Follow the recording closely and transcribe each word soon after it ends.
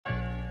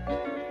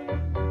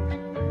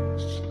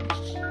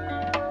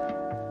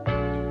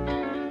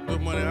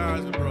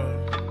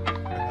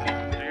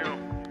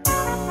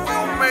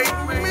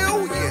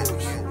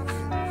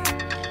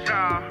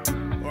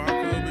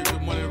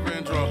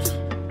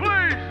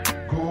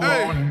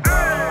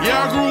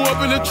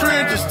up in the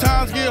trenches,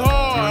 times get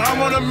hard, I'm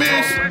on a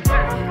mission.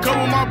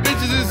 Couple of my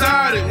bitches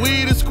exotic,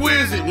 weed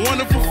exquisite,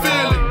 wonderful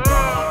feeling.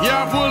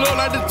 Yeah, I pull up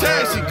like the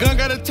taxi, gun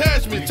got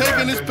attachment,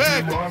 taking this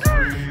package.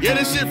 Yeah,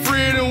 this shit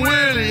freer than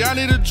Willie, I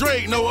need a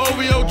Drake, no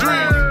OVO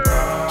dreams.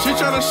 She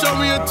tryna show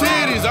me her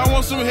titties, I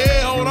want some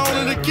head, hold on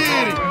to the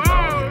kitty.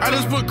 I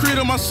just put Creed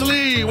on my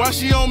sleeve, why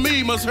she on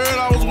me, must heard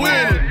I was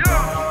winning.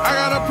 I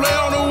got a play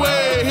on the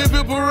way, hip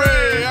hip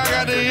parade, I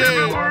got the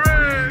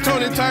yeah.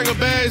 Tony Tiger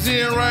bags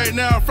in right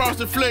now,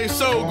 Frosted Flakes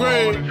so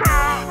great.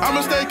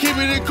 I'ma stay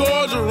keeping it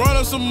cordial, run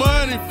up some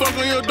money, fuck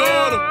on your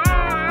daughter.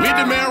 Meet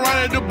the man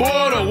right at the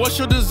border, what's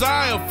your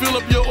desire, fill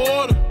up your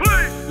order.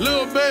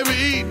 Little baby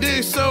eat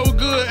dick so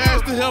good,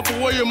 ask the help for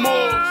where your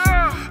morals.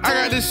 I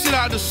got this shit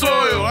out the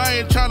soil, I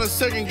ain't tryna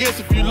second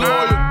guess if you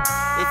loyal.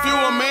 If you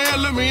a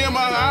man, look me in my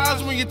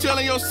eyes when you're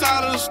telling your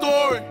side of the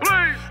story.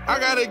 I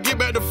gotta get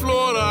back to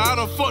Florida, I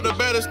done fucked the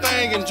baddest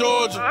thing in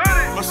Georgia.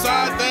 My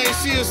side thing,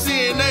 she a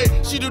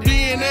CNA, she do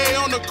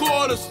DNA on the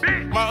quarters.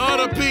 My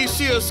other piece,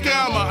 she a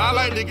scammer, I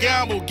like to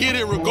gamble, get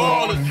it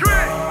regardless.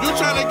 You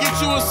tryna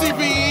get you a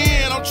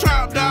CPN, I'm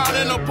trapped out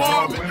in an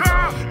apartment.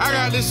 I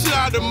got this shit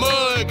out the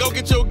mud, go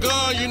get your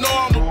gun, you know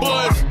I'm a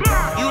bust.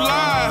 You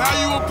lying, how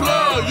you a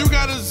plug, you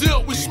got a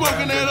zip, we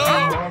smoking that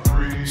up.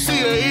 She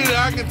a eater,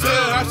 I can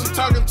tell how she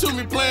talking to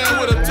me, playing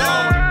with her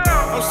tongue.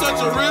 I'm such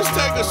a risk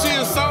taker, she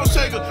a salt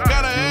shaker,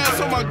 got her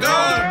ass on my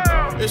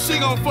gun. If she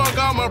gon' fuck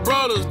all my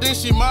brothers, then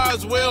she might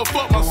as well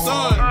fuck my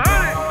son.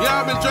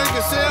 Yeah, I been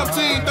drinking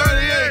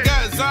 1738,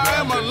 got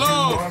Zai in my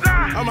lungs.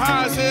 I'm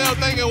high as hell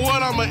thinking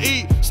what I'ma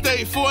eat,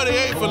 stay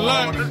 48 for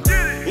lunch.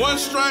 One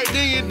strike,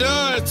 then you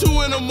done,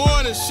 2 in the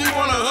morning, she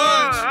wanna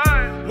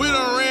hunch. We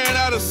done ran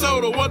out of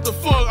soda, what the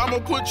fuck, I'ma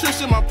put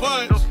Trish in my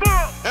punch.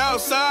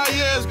 Outside,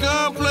 yeah, it's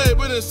gunplay,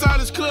 but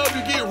inside this club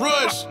you get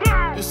rushed.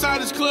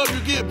 Inside this club you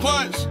get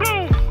punched.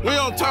 We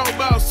don't talk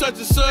about such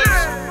and such.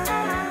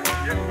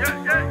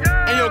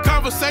 And your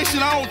conversation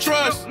I don't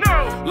trust.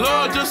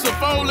 Love just a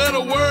 4-letter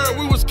word,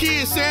 we was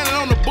kids standing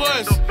on the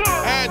bus.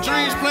 Had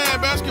dreams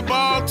playing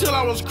basketball till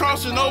I was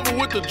crossing over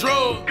with the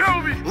drug.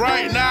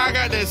 Right now I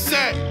got that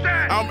sack,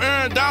 I'm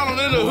Aaron Donald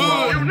in the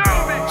hood.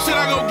 Should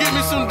I go get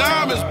me some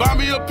diamonds, buy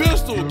me a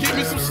pistol, get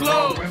me some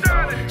slugs?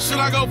 Should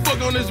I go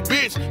fuck on this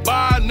bitch,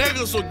 buy a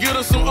necklace or get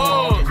her some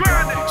Uggs?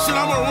 Should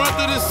I'ma run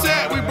through this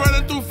sack, we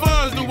burning through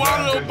funds, do all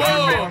of the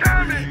above.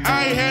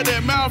 I ain't had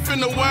that mouth in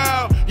the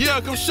wild, yeah,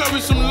 come show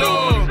me some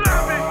love.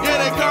 Yeah,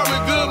 they call me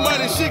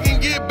Goodmoney, shit can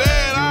get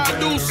bad, I'll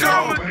do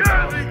something.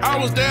 I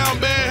was down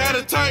bad, had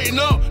to tighten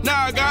up,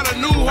 now I got a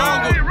new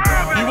hunger.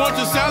 You want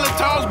your salad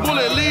toss,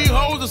 bullet lead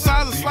holes the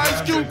size of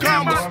sliced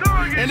cucumbers.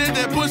 And if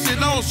that pussy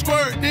don't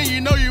squirt, then you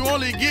know you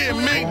only get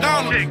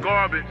McDonald's. Shit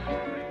garbage.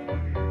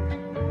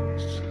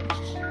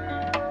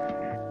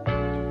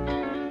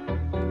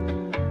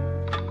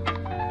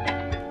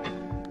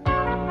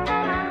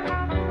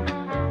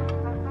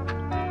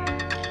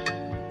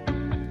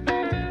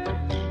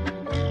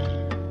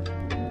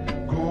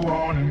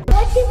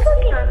 What you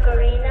cooking, Uncle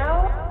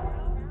Reno?